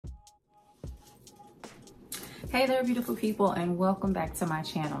Hey there, beautiful people, and welcome back to my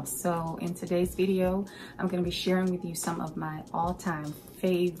channel. So in today's video, I'm going to be sharing with you some of my all-time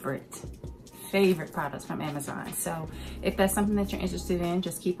favorite products from Amazon. So if that's something that you're interested in,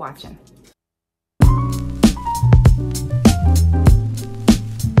 just keep watching.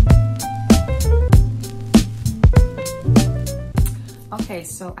 Okay,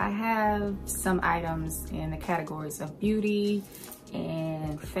 so I have some items in the categories of beauty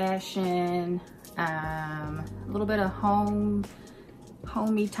and fashion, a little bit of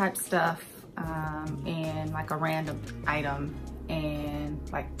homey type stuff, and like a random item, and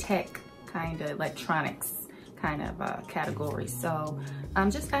like tech kind of electronics kind of category. So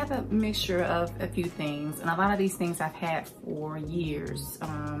just I have a mixture of a few things, and a lot of these things I've had for years.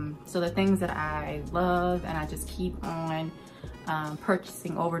 So the things that I love and I just keep on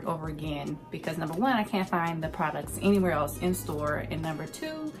purchasing over and over again, because number one, I can't find the products anywhere else in store, and number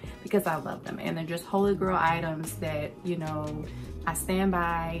two, because I love them and they're just holy grail items that, you know, I stand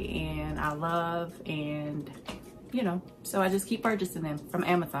by and I love, and you know, so I just keep purchasing them from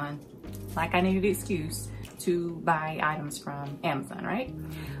Amazon like I needed an excuse to buy items from Amazon, right?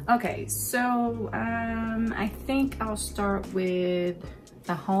 Okay, so I think I'll start with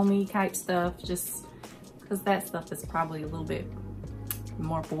the homey type stuff, just because that stuff is probably a little bit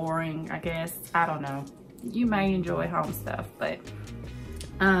more boring, I guess. I don't know. You may enjoy home stuff, but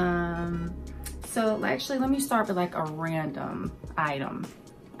so actually let me start with like a random item.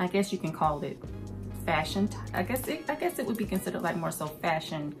 I guess you can call it fashion. I guess it would be considered like more so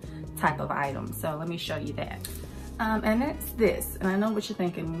fashion type of item. So let me show you that. And that's this. And I know what you're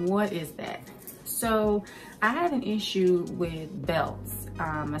thinking, what is that? So I have an issue with belts,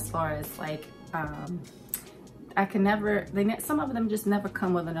 as far as like I can never, some of them just never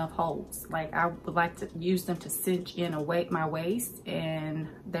come with enough holes. Like I would like to use them to cinch in my waist, and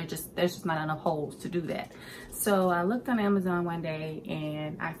there's just not enough holes to do that. So I looked on Amazon one day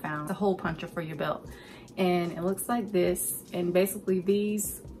and I found a hole puncher for your belt, and it looks like this. And basically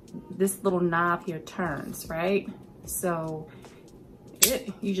this little knob here turns, right? So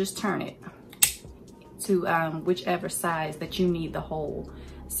you just turn it to whichever size that you need the hole.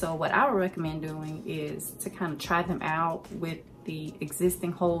 So what I would recommend doing is to kind of try them out with the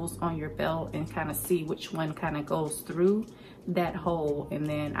existing holes on your belt and kind of see which one kind of goes through that hole, and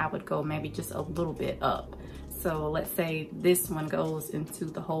then I would go maybe just a little bit up. So let's say this one goes into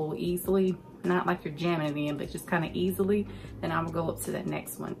the hole easily, not like you're jamming it in, but just kind of easily, then I would go up to that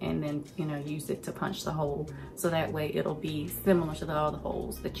next one and then, you know, use it to punch the hole. So that way it'll be similar to the other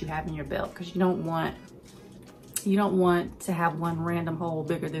holes that you have in your belt, because you don't want to have one random hole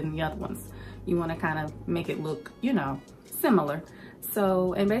bigger than the other ones. You want to kind of make it look, you know, similar.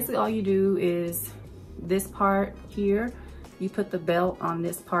 So, and basically all you do is this part here, you put the belt on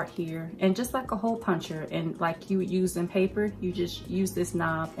this part here, and just like a hole puncher, and like you would use in paper, you just use this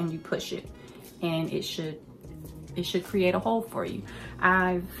knob and you push it, and it should create a hole for you.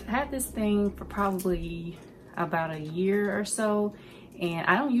 I've had this thing for probably about a year or so, and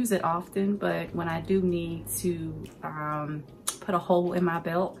I don't use it often, but when I do need to put a hole in my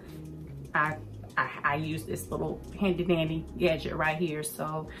belt, I use this little handy dandy gadget right here.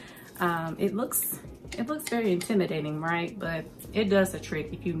 So it looks very intimidating, right? But it does the trick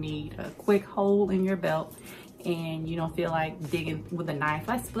if you need a quick hole in your belt and you don't feel like digging with a knife.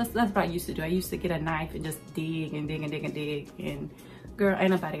 That's what I used to do. I used to get a knife and just dig and dig and dig and dig, and girl, ain't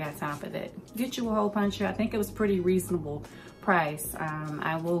nobody got time for that. Get you a hole puncher. I think it was pretty reasonable price.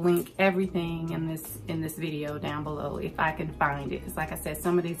 I will link everything in this video down below if I can find it, because like I said,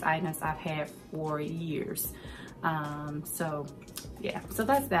 some of these items I've had for years. So yeah, so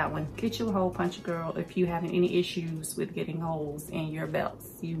that's that one. Get you a hole puncher, girl. If you having any issues with getting holes in your belts,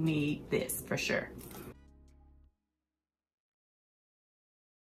 you need this for sure.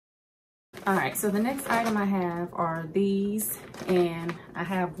 All right, so the next item I have are these, and I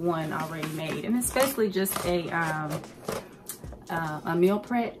have one already made, and it's basically just a meal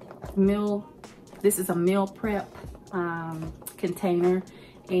prep. This is a meal prep container,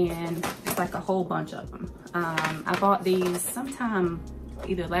 and it's like a whole bunch of them. I bought these sometime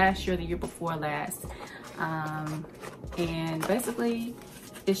either last year or the year before last, and basically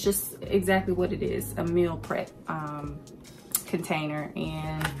it's just exactly what it is, a meal prep container,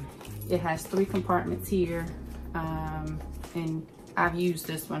 and it has 3 compartments here, and I've used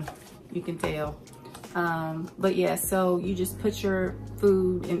this one, you can tell. But yeah, so you just put your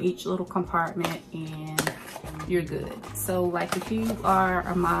food in each little compartment and you're good. So like if you are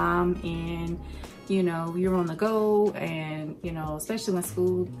a mom and you know you're on the go, and you know, especially when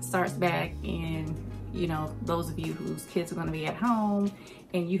school starts back and you know, those of you whose kids are going to be at home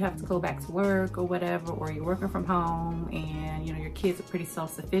and you have to go back to work or whatever, or you're working from home and, you know, your kids are pretty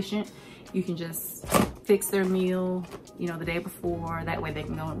self-sufficient, you can just fix their meal, you know, the day before. That way they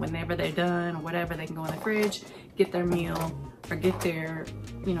can go, whenever they're done or whatever, they can go in the fridge, get their meal or get their,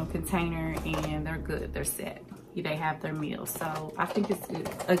 you know, container, and they're good, they're set. They have their meal. So I think it's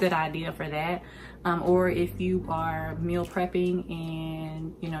a good idea for that. Or if you are meal prepping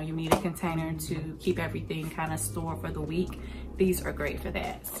and, you know, you need a container to keep everything kind of stored for the week, these are great for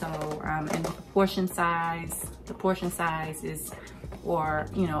that. So, and the portion size is, or,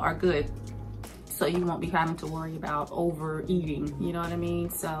 you know, are good. So you won't be having to worry about overeating, you know what I mean?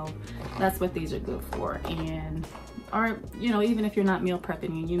 So that's what these are good for. And, or, you know, even if you're not meal prepping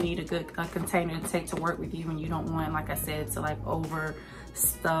and you need a container to take to work with you, and you don't want, like I said, to like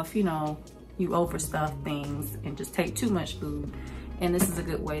overstuff, you know, you overstuff things and just take too much food. And this is a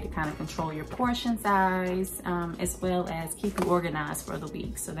good way to kind of control your portion size, as well as keep you organized for the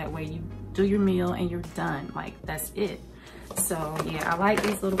week. So that way you do your meal and you're done, like that's it. So yeah, I like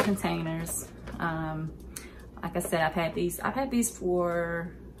these little containers. Like I said, I've had these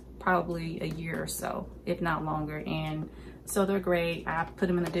for probably a year or so, if not longer, and so they're great. I put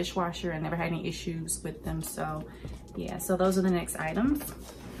them in the dishwasher and never had any issues with them. So yeah, so those are the next items.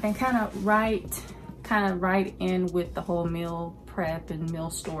 And kind of right in with the whole meal prep and meal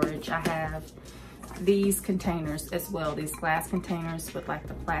storage, I have these containers as well, these glass containers with like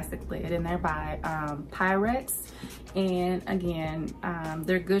the plastic lid, and they're by Pyrex. And again,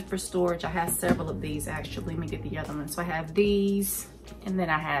 they're good for storage. I have several of these actually. Let me get the other one. So I have these, and then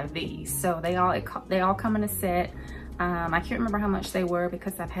I have these. So they all come in a set. I can't remember how much they were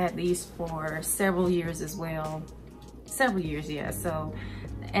because I've had these for several years as well. Several years, yeah. So,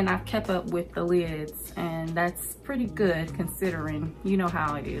 and I've kept up with the lids, and that's pretty good considering, you know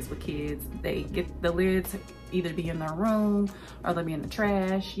how it is with kids. They get the lids either be in their room or they'll be in the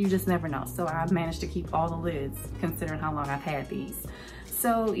trash. You just never know. So I've managed to keep all the lids considering how long I've had these.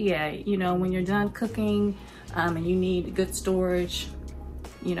 So yeah, you know, when you're done cooking and you need good storage,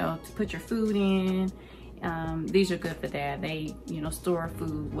 you know, to put your food in, these are good for that. They, you know, store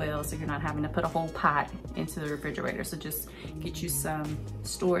food well, so you're not having to put a whole pot into the refrigerator. So just get you some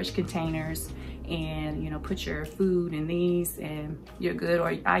storage containers and, you know, put your food in these and you're good.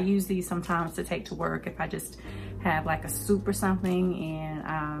 Or I use these sometimes to take to work if I just have like a soup or something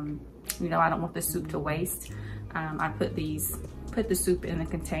and, you know, I don't want the soup to waste. I put the soup in the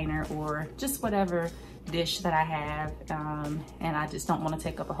container or just whatever dish that I have, and I just don't want to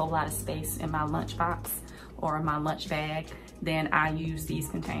take up a whole lot of space in my lunch box or my lunch bag, then I use these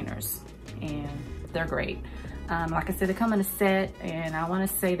containers and they're great. Like I said, they come in a set, and I want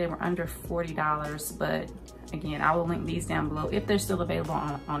to say they were under $40, but again, I will link these down below if they're still available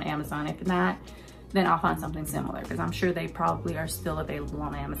on Amazon. If not, then I'll find something similar because I'm sure they probably are still available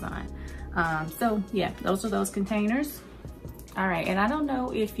on Amazon. So yeah, those are those containers. All right, and I don't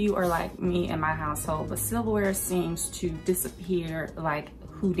know if you are like me in my household, but silverware seems to disappear like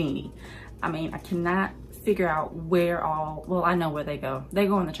Houdini. I mean, I cannot figure out where all, well, I know where they go. They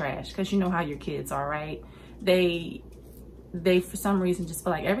go in the trash, because you know how your kids are, right? They for some reason just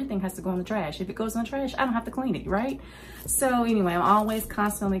feel like everything has to go in the trash. If it goes in the trash, I don't have to clean it, right? So anyway, I'm always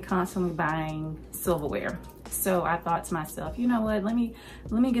constantly buying silverware. So I thought to myself, you know what, let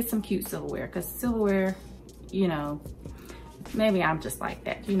me get some cute silverware, because silverware, you know, maybe I'm just like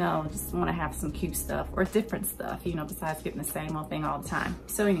that, you know, just want to have some cute stuff or different stuff, you know, besides getting the same old thing all the time.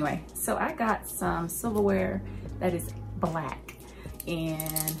 So anyway, so I got some silverware that is black,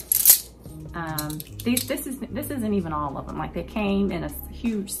 and this isn't even all of them. Like, they came in a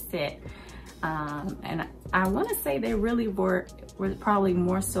huge set, and I want to say they really were probably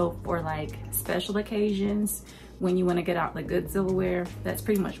more so for like special occasions when you want to get out the good silverware. That's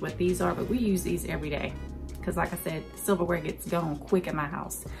pretty much what these are, but we use these every day. Because like I said, silverware gets gone quick in my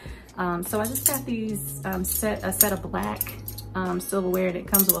house. So I just got these a set of black silverware that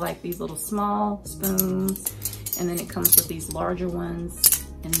comes with like these little small spoons, and then it comes with these larger ones,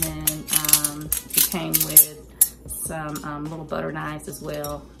 and then it came with some little butter knives as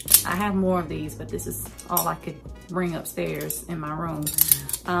well. I have more of these, but this is all I could bring upstairs in my room.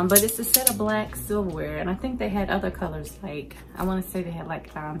 But it's a set of black silverware, and I think they had other colors. Like, I want to say they had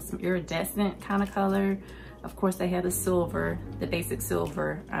like some iridescent kind of color. Of course, they had the silver, the basic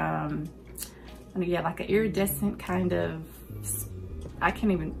silver. And yeah, like an iridescent kind of, I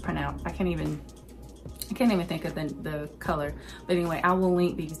can't even think of the color. But anyway, I will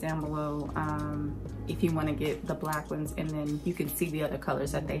link these down below if you want to get the black ones, and then you can see the other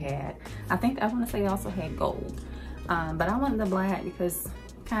colors that they had. I want to say they also had gold. But I wanted the black because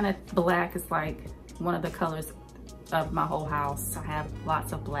kind of black is like one of the colors of my whole house. I have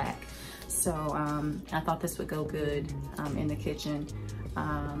lots of black. So I thought this would go good in the kitchen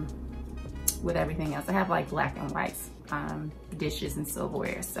with everything else. I have like black and white dishes and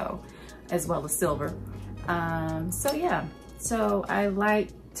silverware, so as well as silver. So yeah, so I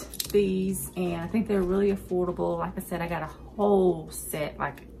liked these and I think they're really affordable. Like I said, I got a whole set,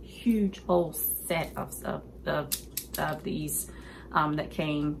 like huge whole set of these that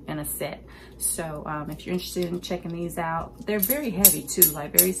came in a set. So if you're interested in checking these out, they're very heavy too,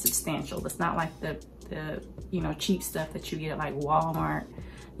 like very substantial. It's not like the you know, cheap stuff that you get at like Walmart.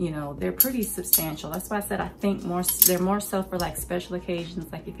 You know, they're pretty substantial. That's why I said I think they're more so for like special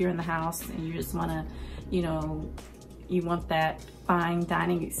occasions, like if you're in the house and you just want to, you know, you want that fine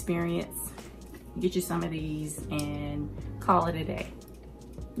dining experience, get you some of these and call it a day.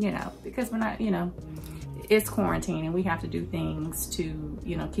 You know, because we're not, you know, it's quarantine and we have to do things to,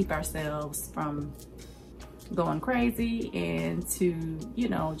 you know, keep ourselves from going crazy and to, you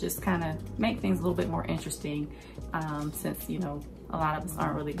know, just kind of make things a little bit more interesting since, you know, a lot of us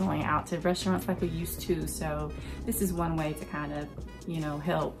aren't really going out to restaurants like we used to. So this is one way to kind of, you know,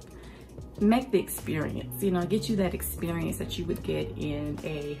 help make the experience, you know, get you that experience that you would get in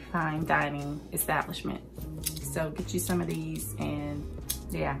a fine dining establishment. So get you some of these, and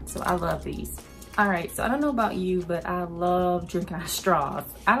yeah, so I love these. All right, so I don't know about you, but I love drinking out of straws.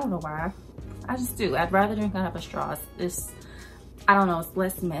 I don't know why, I just do. I'd rather drink out of a straw. It's, I don't know, it's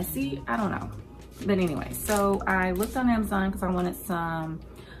less messy, I don't know. But anyway, so I looked on Amazon because I wanted some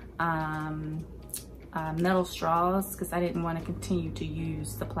metal straws because I didn't want to continue to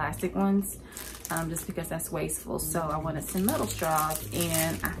use the plastic ones just because that's wasteful. So I wanted some metal straws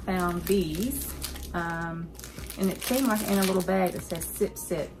and I found these and it came like in a little bag that says Sip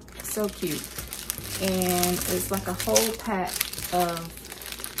Sip. So cute. And it's like a whole pack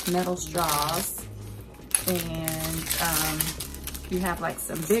of metal straws, and you have like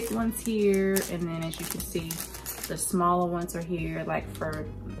some big ones here, and then as you can see the smaller ones are here, like for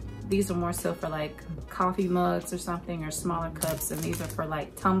these are more so for like coffee mugs or something, or smaller cups, and these are for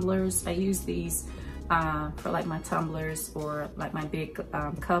like tumblers. I use these for like my tumblers or like my big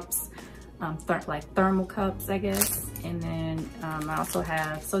cups, like thermal cups, I guess. And then I also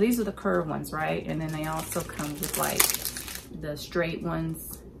have, so these are the curved ones, right? And then they also come with like the straight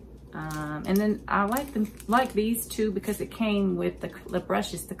ones. And then I like these too because it came with the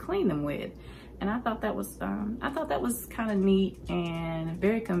brushes to clean them with, and I thought that was kind of neat and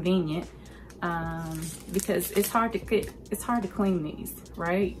very convenient because it's hard to clean these,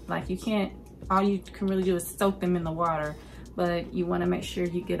 right? Like all you can really do is soak them in the water, but you want to make sure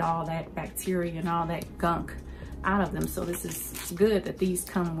you get all that bacteria and all that gunk out of them. So this is good that these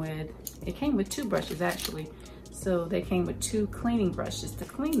come with, it came with 2 brushes actually. So they came with 2 cleaning brushes to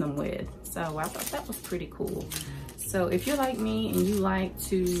clean them with. So I thought that was pretty cool. So if you're like me and you like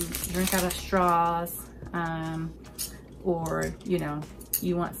to drink out of straws, or you know,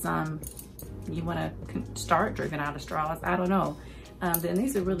 you want to start drinking out of straws, I don't know, then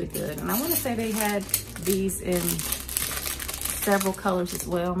these are really good. And I want to say they had these in several colors as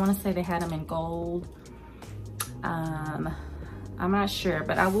well. I want to say they had them in gold. I'm not sure,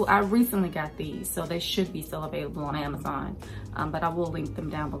 but I recently got these, so they should be still available on Amazon. But I will link them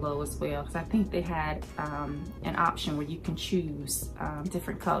down below as well, because I think they had an option where you can choose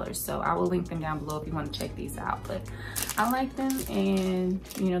different colors. So I will link them down below if you want to check these out. But I like them, and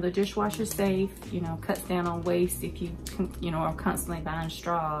you know, the dishwasher safe, you know, cuts down on waste if you are constantly buying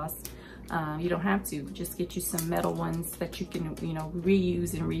straws. You don't have to. Just get you some metal ones that you can, you know,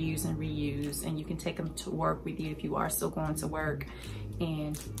 reuse and reuse and reuse, and you can take them to work with you if you are still going to work.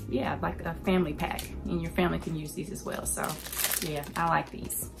 And yeah, like a family pack, and your family can use these as well. So yeah, I like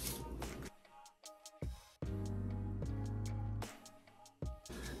these.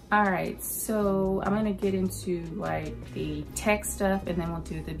 All right, so I'm gonna get into like the tech stuff, and then we'll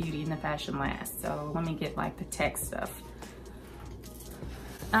do the beauty and the fashion last. So let me get like the tech stuff.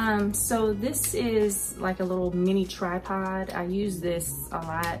 So this is like a little mini tripod. I use this a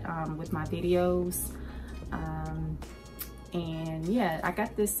lot with my videos. And yeah, I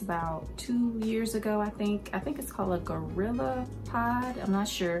got this about 2 years ago, I think. I think it's called a Gorilla Pod. I'm not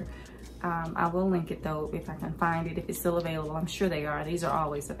sure. I will link it though if I can find it, if it's still available. I'm sure they are. These are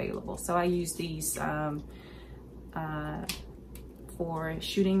always available. So I use these for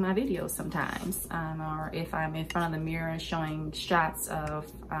shooting my videos sometimes, or if I'm in front of the mirror showing shots of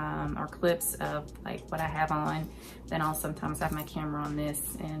or clips of like what I have on, then I'll sometimes have my camera on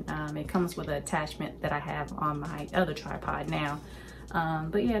this, and it comes with an attachment that I have on my other tripod now.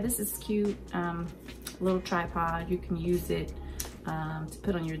 But yeah, this is cute, little tripod. You can use it to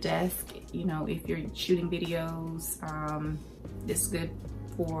put on your desk. You know, if you're shooting videos, it's good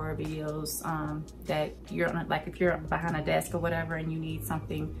for videos that you're on, like if you're behind a desk or whatever and you need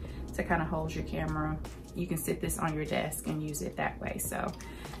something to kind of hold your camera, you can sit this on your desk and use it that way. So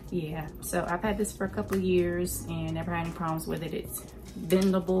yeah, so I've had this for a couple of years and never had any problems with it. It's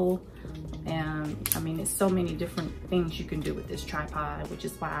bendable, and I mean, it's so many different things you can do with this tripod, which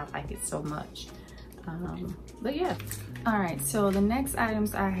is why I like it so much. But yeah, all right, so the next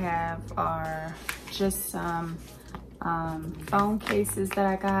items I have are just some phone cases that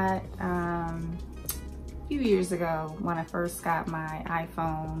I got a few years ago when I first got my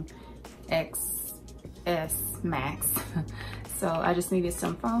iPhone XS Max. So I just needed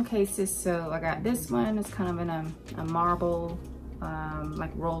some phone cases, so I got this one. It's kind of in a marble,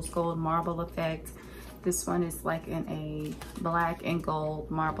 like rose gold marble effect. This one is like in a black and gold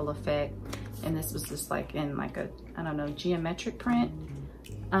marble effect, and this was just like in like a, I don't know, geometric print.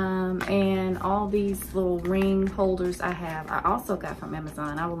 And all these little ring holders I also got from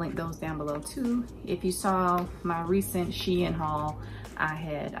Amazon. I will link those down below too. If you saw my recent Shein haul, I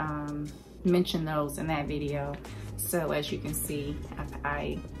had mentioned those in that video. So as you can see,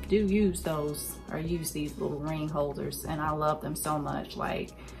 I do use those, or use these little ring holders, and I love them so much. Like,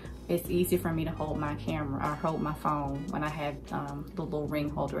 it's easy for me to hold my camera or hold my phone when I have the little ring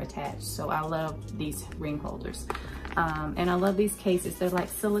holder attached. So I love these ring holders. And I love these cases. They're like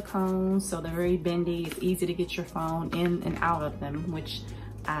silicone, so they're very bendy. It's easy to get your phone in and out of them, which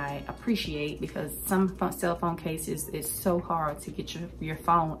I appreciate, because some cell phone cases, it's so hard to get your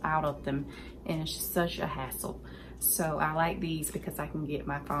phone out of them, and it's just such a hassle. So I like these because I can get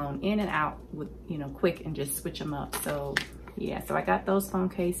my phone in and out with, you know, quick, and just switch them up. So yeah, so I got those phone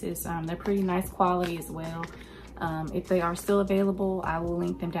cases. They're pretty nice quality as well. If they are still available, I will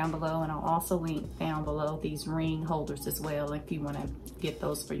link them down below, and I'll also link down below these ring holders as well if you want to get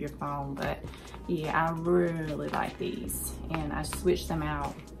those for your phone. But yeah, I really like these, and I switch them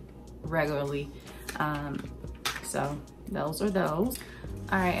out regularly. So those are those.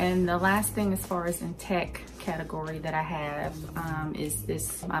 All right, and the last thing as far as in tech category that I have is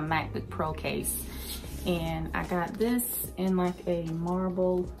this, my MacBook Pro case. And I got this in like a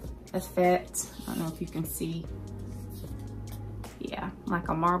marble effect. I don't know if you can see. Yeah, like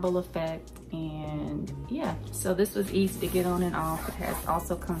a marble effect. And yeah, so this was easy to get on and off. It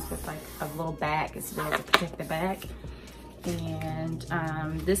also comes with like a little bag as well to protect the back. And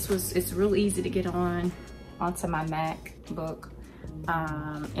it's real easy to get onto my MacBook.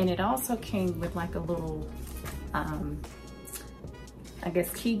 And it also came with like a little, I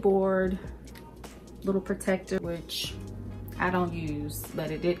guess, keyboard little protector, which I don't use,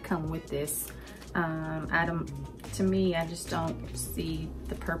 but it did come with this. To me, I just don't see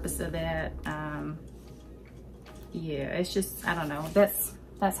the purpose of that. Yeah, it's just, I don't know,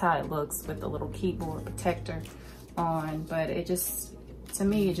 that's how it looks with the little keyboard protector on, but it just, to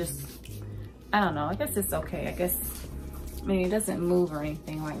me, it just, I don't know, I guess it's okay. I guess, I mean, it doesn't move or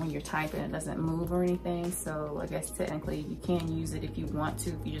anything. Like when you're typing, it doesn't move or anything. So I guess technically you can use it if you want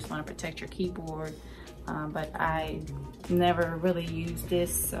to, if you just want to protect your keyboard. But I never really used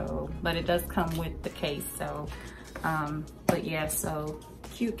this, so, but it does come with the case. So, but yeah, so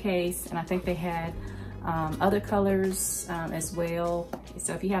cute case. And I think they had other colors as well.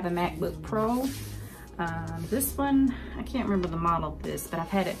 So if you have a MacBook Pro, this one, I can't remember the model of this, but I've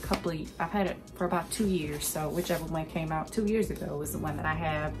had it for about 2 years. So whichever one came out 2 years ago was the one that I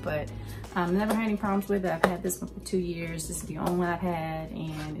have, but never had any problems with it. I've had this one for 2 years. This is the only one I've had,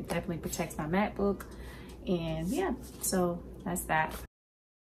 and it definitely protects my MacBook. And yeah, so that's that.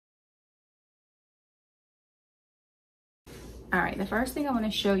 All right, the first thing I want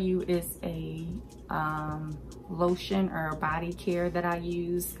to show you is a lotion or body care that I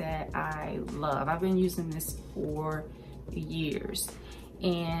use that I love. I've been using this for years,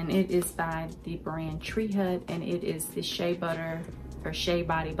 and it is by the brand Tree Hut, and it is the shea butter or shea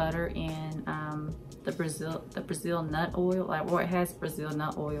body butter in the Brazil nut oil. Or it has Brazil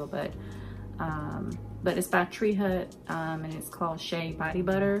nut oil, but it's by Tree Hut, and it's called Shea Body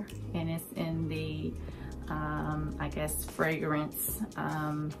Butter, and it's in the I guess fragrance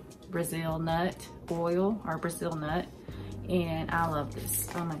Brazil nut oil or Brazil nut, and I love this.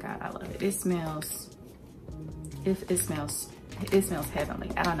 Oh my god, I love it. It smells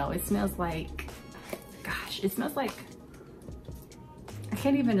heavenly. I don't know, it smells like, gosh, it smells like, I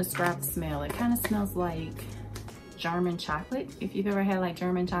can't even describe the smell. It kind of smells like German chocolate. If you've ever had like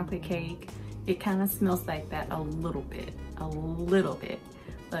German chocolate cake, it kind of smells like that a little bit,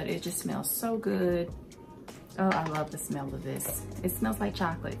 but it just smells so good. Oh, I love the smell of this. It smells like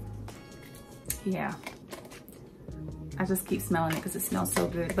chocolate. Yeah, I just keep smelling it because it smells so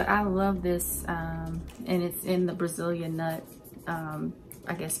good. But I love this, and it's in the Brazilian nut,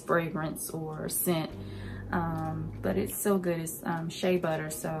 I guess, fragrance or scent. But it's so good. It's shea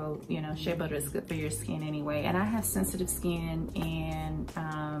butter, so you know, shea butter is good for your skin anyway. And I have sensitive skin, and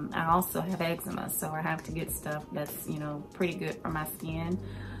I also have eczema, so I have to get stuff that's, you know, pretty good for my skin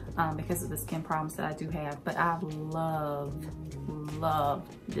because of the skin problems that I do have. But I love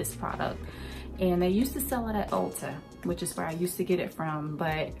this product. And they used to sell it at Ulta, which is where I used to get it from,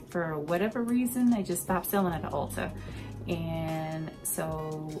 but for whatever reason they just stopped selling it at Ulta. And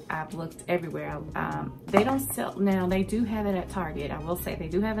so I've looked everywhere. They don't sell, now they do have it at Target. I will say they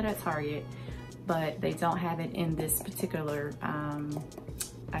do have it at Target, but they don't have it in this particular,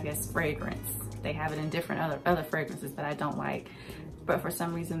 I guess, fragrance. They have it in different other fragrances that I don't like, but for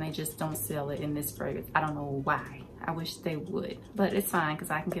some reason they just don't sell it in this fragrance. I don't know why. I wish they would, but it's fine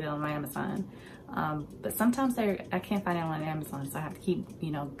because I can get it on Amazon. But sometimes I can't find it on Amazon, so I have to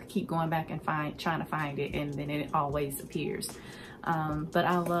keep going back and trying to find it, and then it always appears. But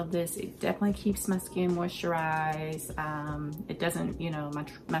I love this. It definitely keeps my skin moisturized. It doesn't, you know,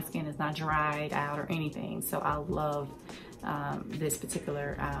 my skin is not dried out or anything. So I love this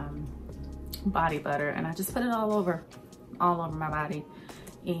particular body butter, and I just put it all over my body.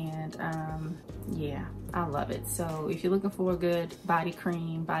 And yeah, I love it. So if you're looking for a good body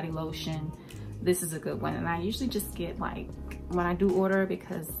cream, body lotion, this is a good one. And I usually just get, like, when I do order,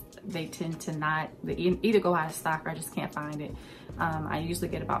 because they tend to not, they either go out of stock or I just can't find it. I usually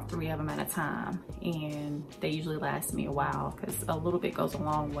get about 3 of them at a time, and they usually last me a while because a little bit goes a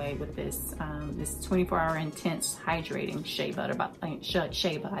long way with this this 24-hour intense hydrating shea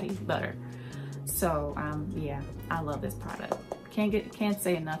body butter. So yeah, I love this product. Can't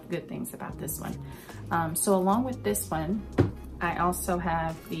say enough good things about this one. So along with this one, I also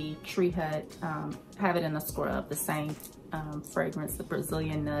have the Tree Hut, have it in a scrub, the same fragrance, the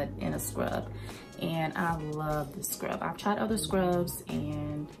Brazilian nut in a scrub. And I love this scrub. I've tried other scrubs,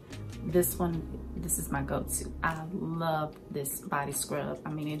 and this is my go-to. I love this body scrub.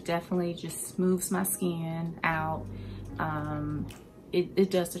 I mean, it definitely just smooths my skin out. It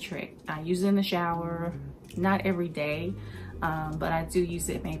does the trick. I use it in the shower, not every day, but I do use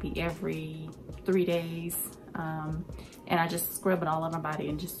it maybe every 3 days. And I just scrub it all over my body,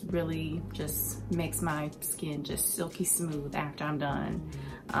 and just really just makes my skin just silky smooth after I'm done.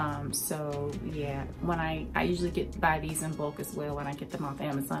 So yeah, when I usually buy these in bulk as well. When I get them off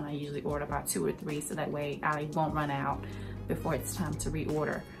Amazon, I usually order about 2 or 3, so that way I won't run out before it's time to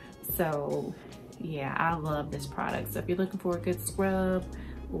reorder. So yeah, I love this product. So if you're looking for a good scrub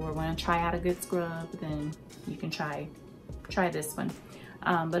or want to try out a good scrub, then you can try this one.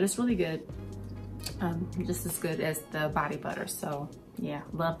 But it's really good. Just as good as the body butter. So yeah,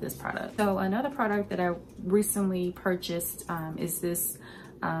 love this product. So another product that I recently purchased is this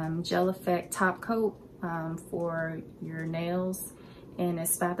gel effect top coat for your nails, and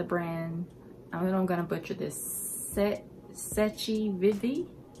it's by the brand, I'm gonna butcher this, Sechi Vidi.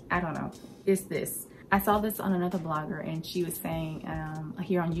 I don't know. It's this. I saw this on another blogger, and she was saying,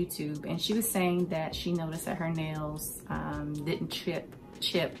 here on YouTube, and she was saying that she noticed that her nails didn't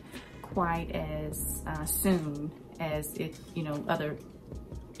chip quite as soon as it,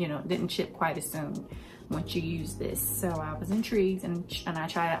 didn't chip quite as soon once you use this. So I was intrigued, and I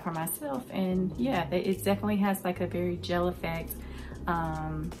tried it out for myself, and yeah, it definitely has like a very gel effect.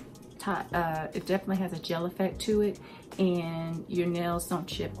 It definitely has a gel effect to it, and your nails don't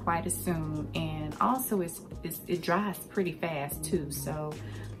chip quite as soon, and also it dries pretty fast too. So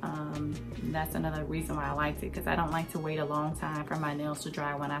that's another reason why I liked it, because I don't like to wait a long time for my nails to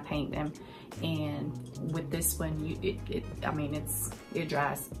dry when I paint them. And with this one, it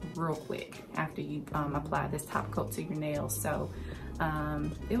dries real quick after you apply this top coat to your nails. So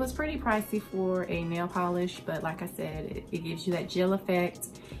it was pretty pricey for a nail polish, but like I said, it gives you that gel effect,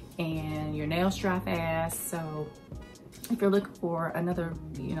 and your nails dry fast. So if you're looking for another,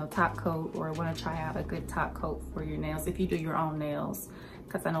 top coat, or want to try out a good top coat for your nails, if you do your own nails,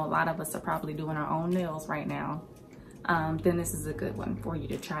 because I know a lot of us are probably doing our own nails right now, then this is a good one for you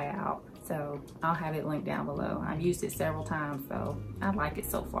to try out. So I'll have it linked down below. I've used it several times, so I like it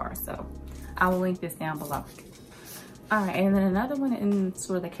so far. So I will link this down below. All right, and then another one in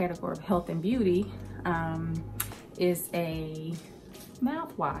sort of the category of health and beauty is a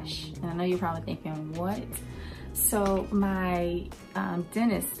mouthwash. And I know you're probably thinking, what? So my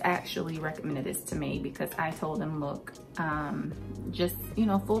dentist actually recommended this to me, because I told him, look, just,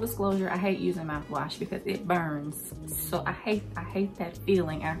 full disclosure, I hate using mouthwash because it burns. So I hate that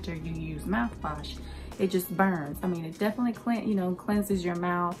feeling after you use mouthwash. It just burns. I mean, it definitely cleanses your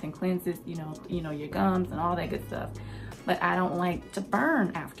mouth and cleanses, your gums and all that good stuff. but I don't like to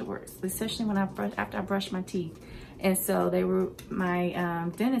burn afterwards, especially when after I brush my teeth. And so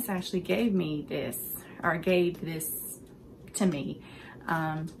my dentist actually gave this to me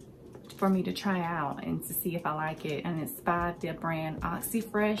for me to try out and to see if I like it. And it's by the brand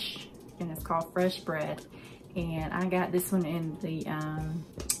OxyFresh, and it's called Fresh Breath. And I got this one in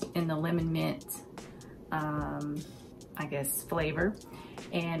the lemon mint, I guess, flavor.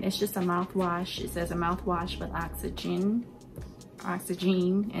 And it's just a mouthwash. It says a mouthwash with oxygen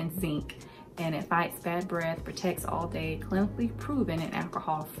and zinc. And it fights bad breath, protects all day, clinically proven and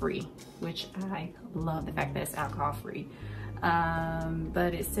alcohol free, which I love the fact that it's alcohol free.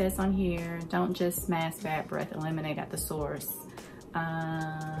 But it says on here, don't just mask bad breath, eliminate at the source.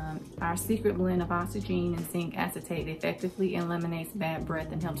 Our secret blend of oxygen and zinc acetate effectively eliminates bad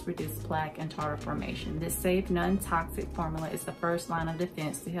breath and helps reduce plaque and tartar formation. This safe, non-toxic formula is the first line of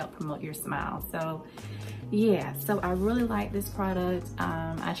defense to help promote your smile. So yeah, so I really like this product.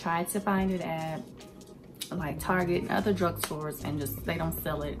 I tried to find it at like Target and other drugstores, and just they don't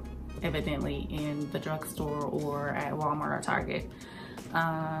sell it evidently in the drugstore or at Walmart or Target.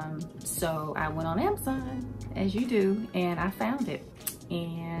 So I went on Amazon, as you do, and I found it.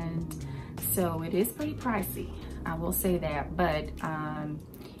 And so it is pretty pricey, I will say that, but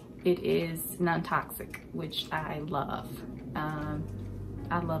it is non-toxic, which I love.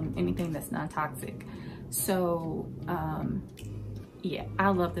 I love anything that's non-toxic. So yeah, I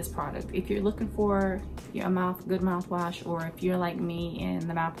love this product. If you're looking for your good mouthwash, or if you're like me and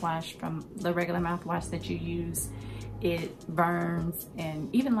the mouthwash from the regular mouthwash that you use, it burns,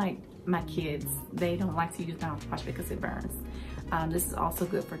 and even like my kids, they don't like to use mouthwash because it burns. This is also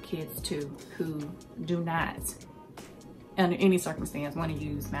good for kids too, who do not, under any circumstance, want to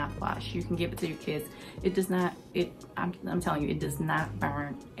use mouthwash. You can give it to your kids. It does not, I'm telling you, it does not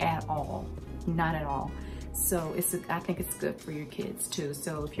burn at all, not at all. So I think it's good for your kids too.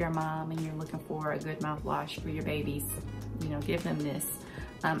 So if you're a mom and you're looking for a good mouthwash for your babies, you know, give them this.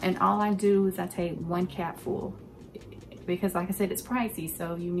 And all I do is I take 1 capful, because like I said, it's pricey,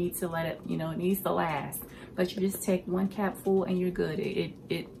 so you need to let it, you know, it needs to last. But you just take 1 capful and you're good.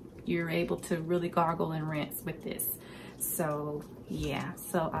 You're able to really gargle and rinse with this. So yeah,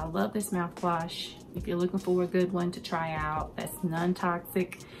 so I love this mouthwash. If you're looking for a good one to try out, that's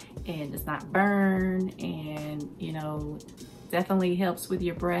non-toxic and does not burn, and you know, definitely helps with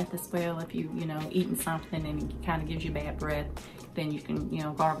your breath as well. If you know, eating something and it kind of gives you bad breath, then you can, you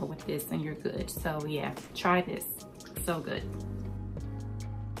know, gargle with this and you're good. So yeah, try this. So good.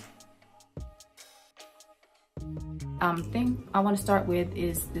 Thing I want to start with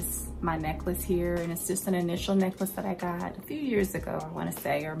is my necklace here, and it's just an initial necklace that I got a few years ago, I want to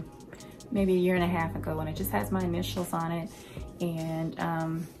say, or maybe 1.5 years ago, and it just has my initials on it.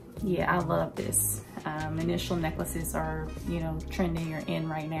 And yeah, I love this. Initial necklaces are, you know, trending or in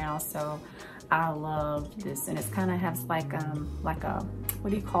right now, so I love this. And it's kind of has like a, what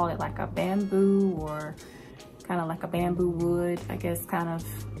do you call it, like a bamboo, or kind of like a bamboo wood, I guess, kind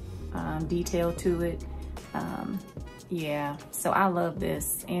of detail to it. Yeah, so I love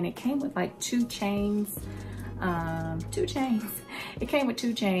this. And it came with like 2 chains. It came with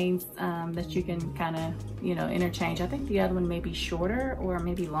 2 chains that you can kind of, you know, interchange. I think the other one may be shorter or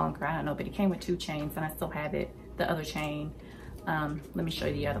maybe longer, I don't know, but it came with 2 chains, and I still have it, the other chain. Let me show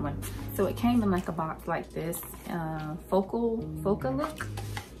you the other one. So it came in like a box like this, focal look.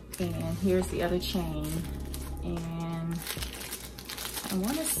 And here's the other chain. And I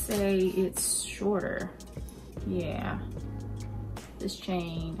want to say it's shorter. Yeah, this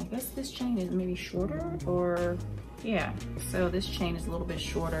chain, I guess this chain is maybe shorter, or yeah, so this chain is a little bit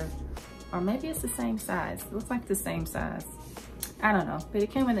shorter, or maybe it's the same size. It looks like the same size, I don't know, but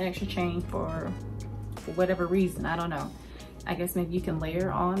it came with an extra chain for whatever reason, I don't know. I guess maybe you can layer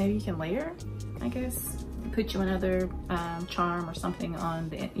on, I guess, put you another charm or something on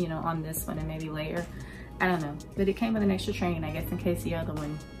the, you know, on this one, and maybe layer, I don't know. But it came with an extra chain, I guess, in case the other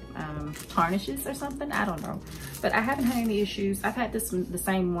one tarnishes or something, I don't know. But I haven't had any issues. I've had this one, the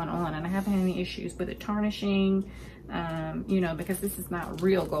same one on, and I haven't had any issues with it tarnishing, you know, because this is not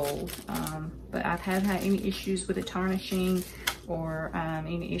real gold. But I haven't had any issues with it tarnishing, or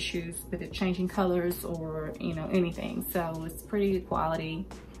any issues with it changing colors, or, you know, anything. So it's pretty good quality,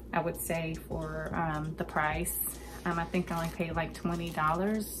 I would say, for the price. I think I only paid like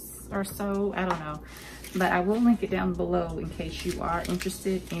 $20 or so, I don't know. But I will link it down below in case you are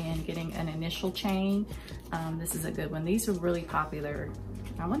interested in getting an initial chain. This is a good one. These are really popular.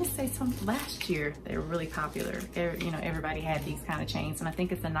 I want to say last year they were really popular. You know, everybody had these kind of chains, and I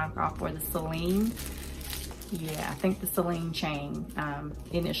think it's a knockoff for the Celine Yeah, I think the Celine chain,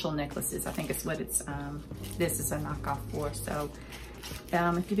 initial necklaces, I think it's what it's, this is a knockoff for. So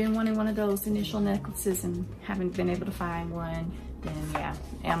if you've been wanting one of those initial necklaces and haven't been able to find one, then yeah,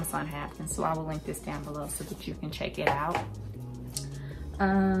 Amazon has them. So I will link this down below so that you can check it out.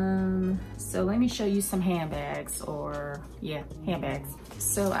 So let me show you some handbags, or yeah, handbags.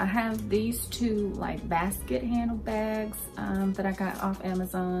 So I have these two like basket handle bags that I got off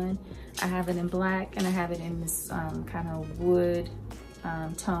Amazon. I have it in black and I have it in this kind of wood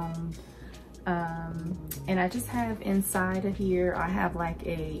tone. And I just have inside of here, I have like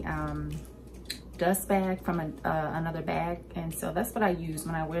a dust bag from another bag, and so that's what I use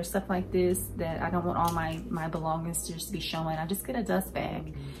when I wear stuff like this, that I don't want all my belongings to just be showing. I just get a dust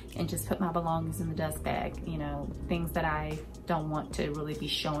bag and just put my belongings in the dust bag, you know, things that I don't want to really be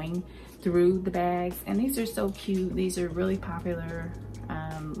showing through the bags. And these are so cute. These are really popular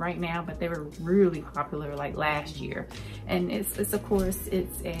right now, but they were really popular like last year. And it's of course,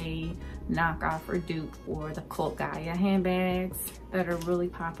 it's a knockoff or dupe for the Cult Gaia handbags that are really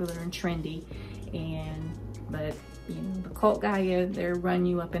popular and trendy. But you know, the Cult Gaia, they're run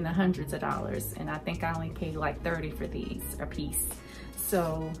you up in the hundreds of dollars, and I think I only paid like 30 for these a piece.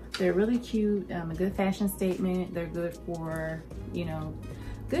 So they're really cute, a good fashion statement. They're good for, you know,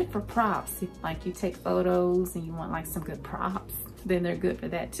 good for props. If like you take photos and you want like some good props, then they're good for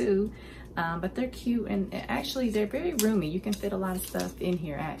that too. But they're cute, and actually they're very roomy. You can fit a lot of stuff in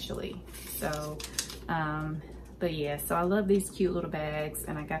here actually. So but yeah, so I love these cute little bags,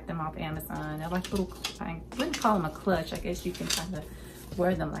 and I got them off Amazon. They're like little, I wouldn't call them a clutch. I guess you can kind of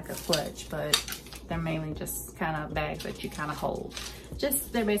wear them like a clutch, but they're mainly just kind of bags that you kind of hold.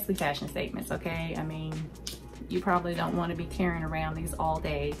 Just, they're basically fashion statements, okay? I mean, you probably don't want to be carrying around these all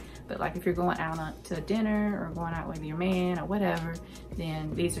day, but like if you're going out to a dinner or going out with your man or whatever,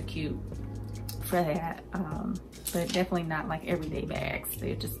 then these are cute for that. But definitely not like everyday bags.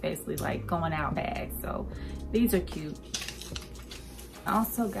 They're just basically like going out bags. So these are cute. I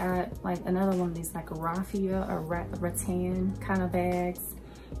also got like another one of these like raffia or rattan kind of bags,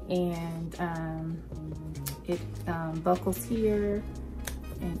 and it buckles here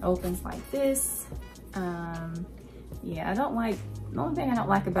and opens like this. Yeah, I don't like, the only thing I don't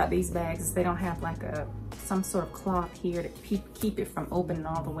like about these bags is they don't have like some sort of cloth here to keep it from opening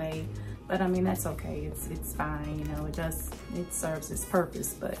all the way. But I mean, that's okay, it's fine, you know, it serves its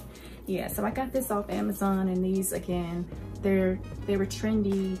purpose. But yeah, so I got this off Amazon, and these, again, they were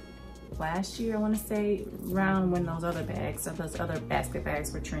trendy last year, I want to say, around when those other bags, or those other basket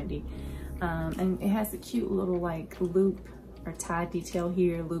bags were trendy. And it has a cute little like loop or tie detail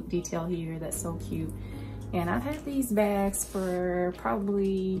here, loop detail here, that's so cute. And I've had these bags for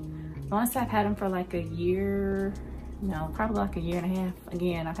probably, I want to say I've had them for like a year, no, probably like a year and a half.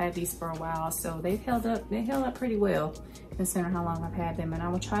 Again, I've had these for a while, so they held up pretty well considering how long I've had them. And I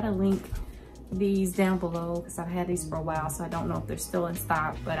will try to link these down below because I've had these for a while, so I don't know if they're still in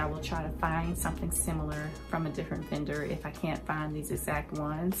stock, but I will try to find something similar from a different vendor if I can't find these exact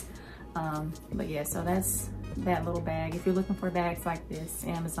ones. But yeah, so that's that little bag. If you're looking for bags like this,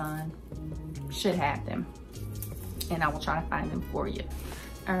 Amazon should have them, and I will try to find them for you.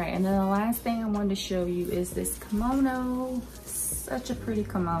 All right, and then the last thing I wanted to show you is this kimono. Such a pretty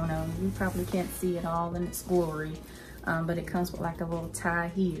kimono. You probably can't see it all in its glory, but it comes with like a little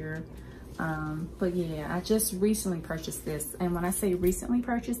tie here. But yeah, I just recently purchased this, and when I say recently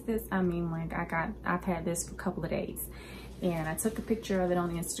purchased this, I mean like I've had this for a couple of days, and I took a picture of it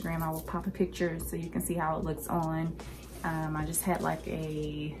on Instagram. I will pop a picture so you can see how it looks on. I just had like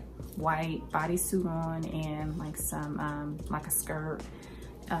a white bodysuit on and like some like a skirt.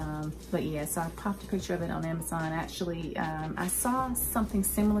 But yeah, so I popped a picture of it on Amazon. Actually, I saw something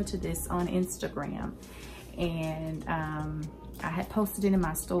similar to this on Instagram, and I had posted it in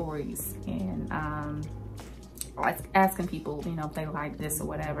my stories, and asking people, you know, if they like this or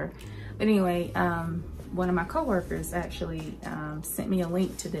whatever. But anyway, one of my coworkers actually sent me a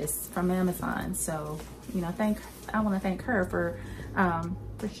link to this from Amazon. So, you know, I want to thank her for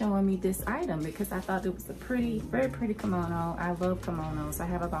showing me this item, because I thought it was a very pretty kimono. I love kimonos. I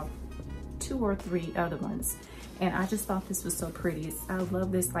have about 2 or 3 other ones, and I just thought this was so pretty. I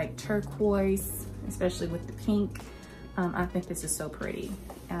love this like turquoise, especially with the pink. I think this is so pretty.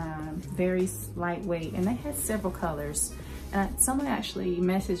 Very lightweight, and they had several colors. Someone actually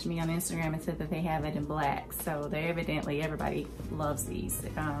messaged me on Instagram and said that they have it in black, so they evidently, everybody loves these.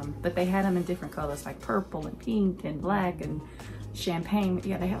 But they had them in different colors, like purple and pink and black and champagne.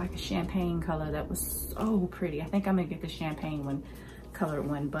 Yeah, they had like a champagne color that was so pretty. I think I'm gonna get the champagne colored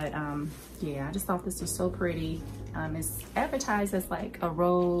one. But yeah, I just thought this was so pretty. It's advertised as like a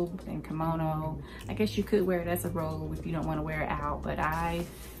robe and kimono. I guess you could wear it as a robe if you don't want to wear it out, but I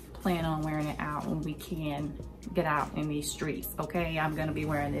plan on wearing it out when we can get out in these streets. Okay, I'm gonna be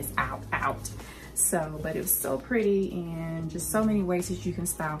wearing this out. So, but it was so pretty, and just so many ways that you can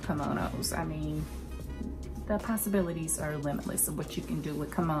style kimonos. I mean, the possibilities are limitless of what you can do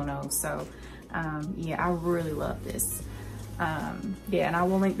with kimonos. So yeah, I really love this. Yeah, and I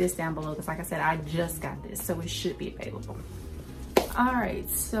will link this down below because like I said, I just got this, so it should be available. All right,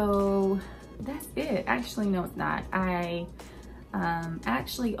 so that's it. Actually, no, it's not. I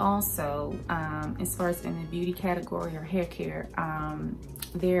actually also, as far as in the beauty category or hair care,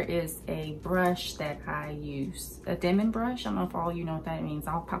 there is a brush that I use, a Demon brush. I don't know if all you know what that means.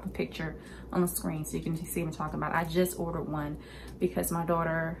 I'll pop a picture on the screen so you can see what I'm talking about. I just ordered one because my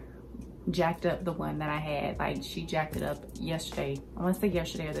daughter jacked up the one that I had. Like, she jacked it up yesterday. I want to say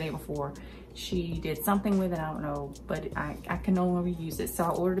yesterday or the day before. She did something with it, I don't know, but I can no longer use it. So I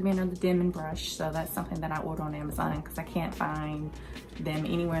ordered them in on the Demon brush. So that's something that I order on Amazon because I can't find them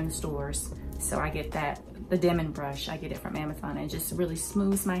anywhere in the stores. So I get that, the Demon brush, I get it from Amazon. It just really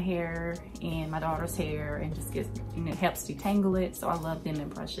smooths my hair and my daughter's hair and just gets, you know, helps detangle it. So I love Demon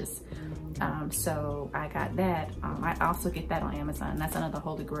brushes. So I got that. I also get that on Amazon. That's another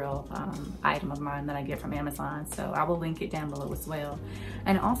Holy Grail item of mine that I get from Amazon. So I will link it down below as well.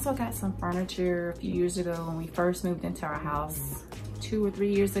 And I also got some furniture a few years ago when we first moved into our house 2 or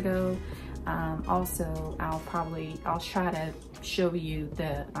 3 years ago. Also, I'll try to show you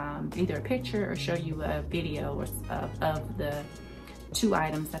the either a picture or show you a video of the 2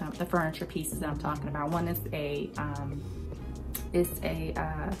 items that the furniture pieces that I'm talking about. One is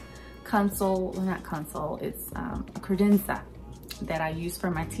a console, well, not console, it's a credenza that I use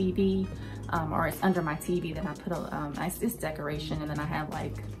for my TV, or it's under my TV that I put it's decoration, and then I have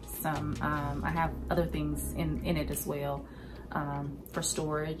like some, I have other things in it as well for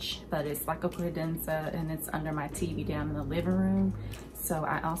storage, but it's like a credenza and it's under my TV down in the living room. So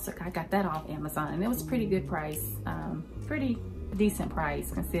I got that off Amazon, and it was a pretty good price, pretty decent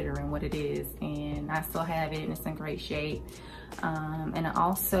price considering what it is, and I still have it and it's in great shape. And I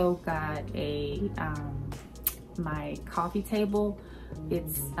also got my coffee table.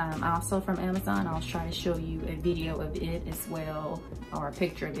 It's also from Amazon. I'll try to show you a video of it as well, or a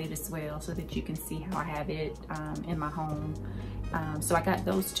picture of it as well, so that you can see how I have it in my home. So I got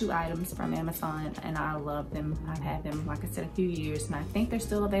those 2 items from Amazon, and I love them. I've had them, like I said, a few years, and I think they're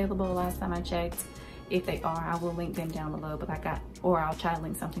still available last time I checked. If they are, I will link them down below, but or I'll try to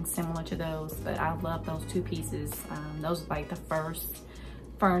link something similar to those. But I love those 2 pieces. Those are like the first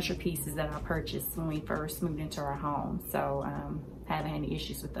furniture pieces that I purchased when we first moved into our home. So haven't had any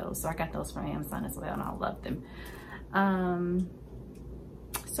issues with those. So I got those from Amazon as well, and I love them.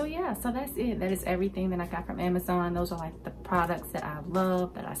 So yeah, so that's it. That is everything that I got from Amazon. Those are like the products that I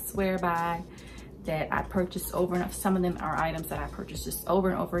love, that I swear by, that I purchased over and over. Some of them are items that I purchased just over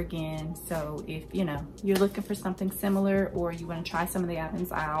and over again. So if you know you're looking for something similar, or you want to try some of the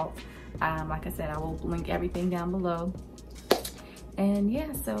items out, like I said, I will link everything down below. And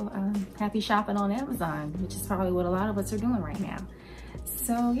yeah, so happy shopping on Amazon, which is probably what a lot of us are doing right now.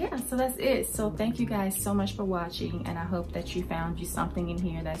 So yeah, so that's it. So thank you guys so much for watching, and I hope that you found something in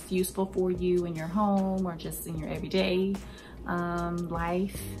here that's useful for you in your home or just in your everyday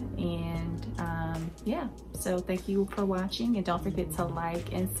life. And yeah, so thank you for watching, and don't forget to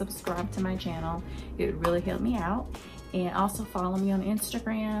like and subscribe to my channel. It would really help me out. And also follow me on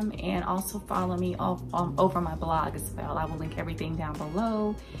Instagram, and also follow me over my blog as well. I will link everything down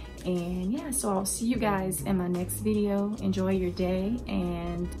below. And yeah, so I'll see you guys in my next video. Enjoy your day,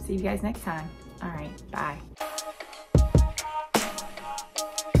 and see you guys next time. All right, bye.